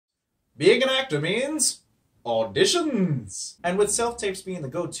Being an actor means auditions. And with self-tapes being the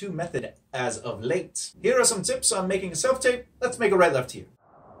go-to method as of late, here are some tips on making a self-tape. Let's make a right left here.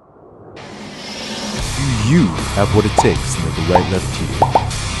 Do you have what it takes to make a right left here?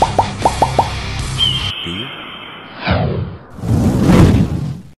 Do you?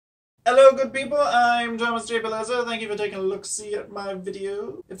 Hello good people, I'm Thomas J. Bellezza. Thank you for taking a look-see at my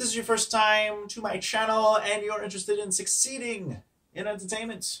video. If this is your first time to my channel and you're interested in succeeding in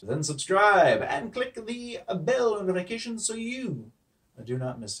entertainment, then subscribe and click the bell notification so you do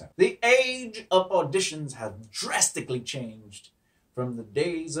not miss out. The age of auditions has drastically changed from the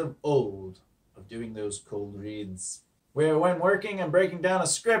days of old of doing those cold reads, where when working and breaking down a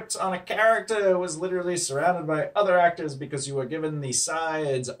script on a character was literally surrounded by other actors because you were given the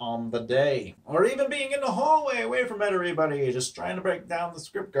sides on the day. Or even being in the hallway away from everybody, just trying to break down the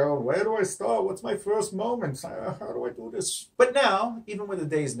script going, where do I start? What's my first moment? How do I do this? But now, even with a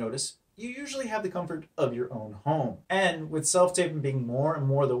day's notice, you usually have the comfort of your own home. And with self-taping being more and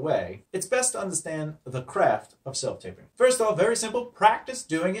more the way, it's best to understand the craft of self-taping. First off, very simple, practice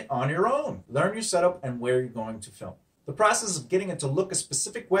doing it on your own. Learn your setup and where you're going to film. The process of getting it to look a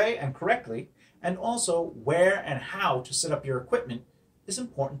specific way and correctly, and also where and how to set up your equipment, is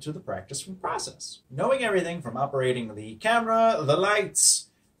important to the practicing process. Knowing everything from operating the camera, the lights,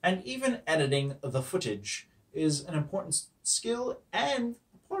 and even editing the footage is an important skill and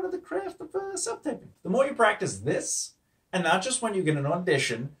part of the craft of self-taping. The more you practice this, and not just when you get an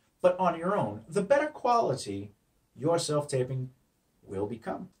audition, but on your own, the better quality your self-taping will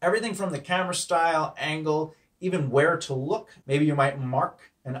become. Everything from the camera style, angle, even where to look. Maybe you might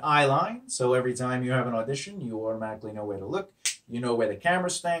mark an eye line, so every time you have an audition, you automatically know where to look. You know where the camera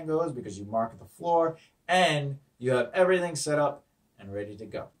stand goes because you mark the floor, and you have everything set up and ready to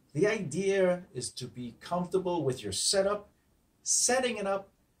go. The idea is to be comfortable with your setup, setting it up,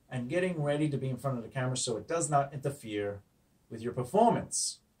 and getting ready to be in front of the camera so it does not interfere with your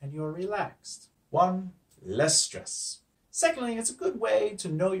performance, and you're relaxed. 1, less stress. Secondly, it's a good way to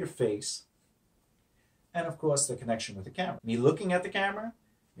know your face, and of course the connection with the camera. Me looking at the camera,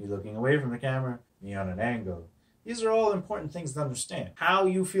 me looking away from the camera, me on an angle. These are all important things to understand. How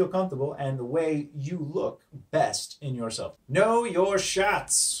you feel comfortable and the way you look best in yourself. Know your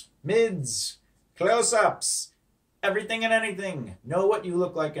shots, mids, close-ups, everything and anything. Know what you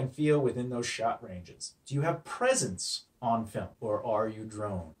look like and feel within those shot ranges. Do you have presence on film, or are you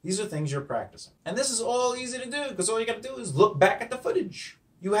drone? These are things you're practicing. And this is all easy to do because all you got to do is look back at the footage.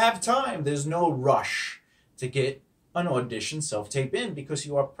 You have time. There's no rush to get an audition self-tape in because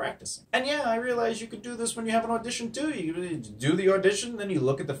you are practicing. And yeah, I realize you could do this when you have an audition too. You do the audition, then you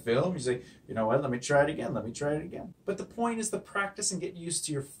look at the film, you say, you know what, let me try it again, let me try it again. But the point is to practice and get used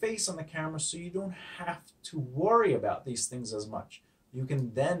to your face on the camera so you don't have to worry about these things as much. You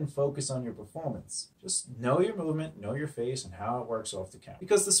can then focus on your performance. Just know your movement, know your face, and how it works off the camera.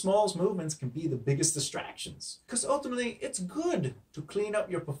 Because the smallest movements can be the biggest distractions. Because ultimately, it's good to clean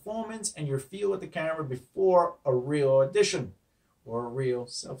up your performance and your feel with the camera before a real audition or a real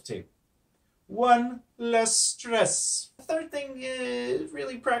self-tape. 1, less stress. The third thing is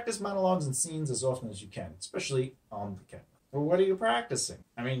really practice monologues and scenes as often as you can, especially on the camera. Well, what are you practicing?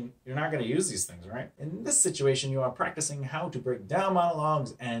 I mean, you're not going to use these things, right? In this situation, you are practicing how to break down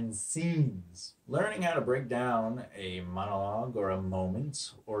monologues and scenes. Learning how to break down a monologue or a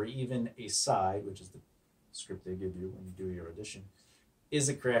moment or even a side, which is the script they give you when you do your audition, is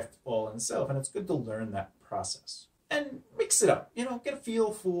a craft all in itself, and it's good to learn that process. And mix it up, you know, get a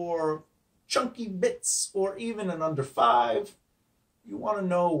feel for chunky bits or even an under 5. You want to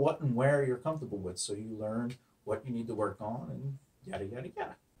know what and where you're comfortable with, so you learn what you need to work on, and yada, yada,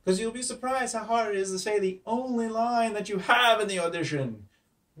 yada. Because you'll be surprised how hard it is to say the only line that you have in the audition.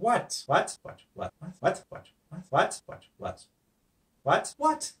 What? What? What? What? What? What? What? What? What? What? What?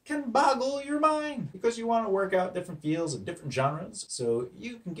 What can boggle your mind? Because you want to work out different feels and different genres, so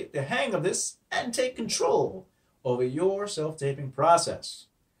you can get the hang of this and take control over your self-taping process.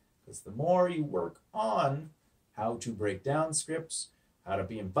 Because the more you work on how to break down scripts, how to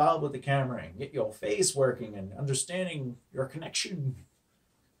be involved with the camera and get your face working and understanding your connection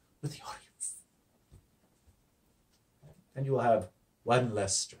with the audience, and you will have 1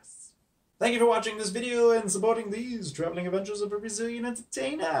 less stress. Thank you for watching this video and supporting these traveling adventures of a Brazilian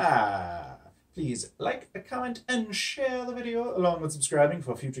entertainer. Please like, comment, and share the video along with subscribing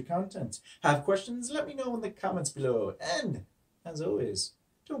for future content. Have questions? Let me know in the comments below. And as always,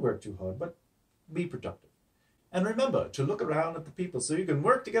 don't work too hard, but be productive. And remember to look around at the people so you can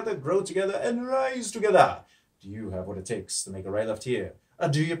work together, grow together, and rise together. Do you have what it takes to make a right left here?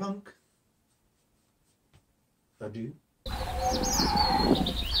 Do you, punk? Do you?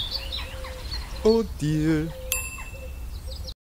 Oh dear.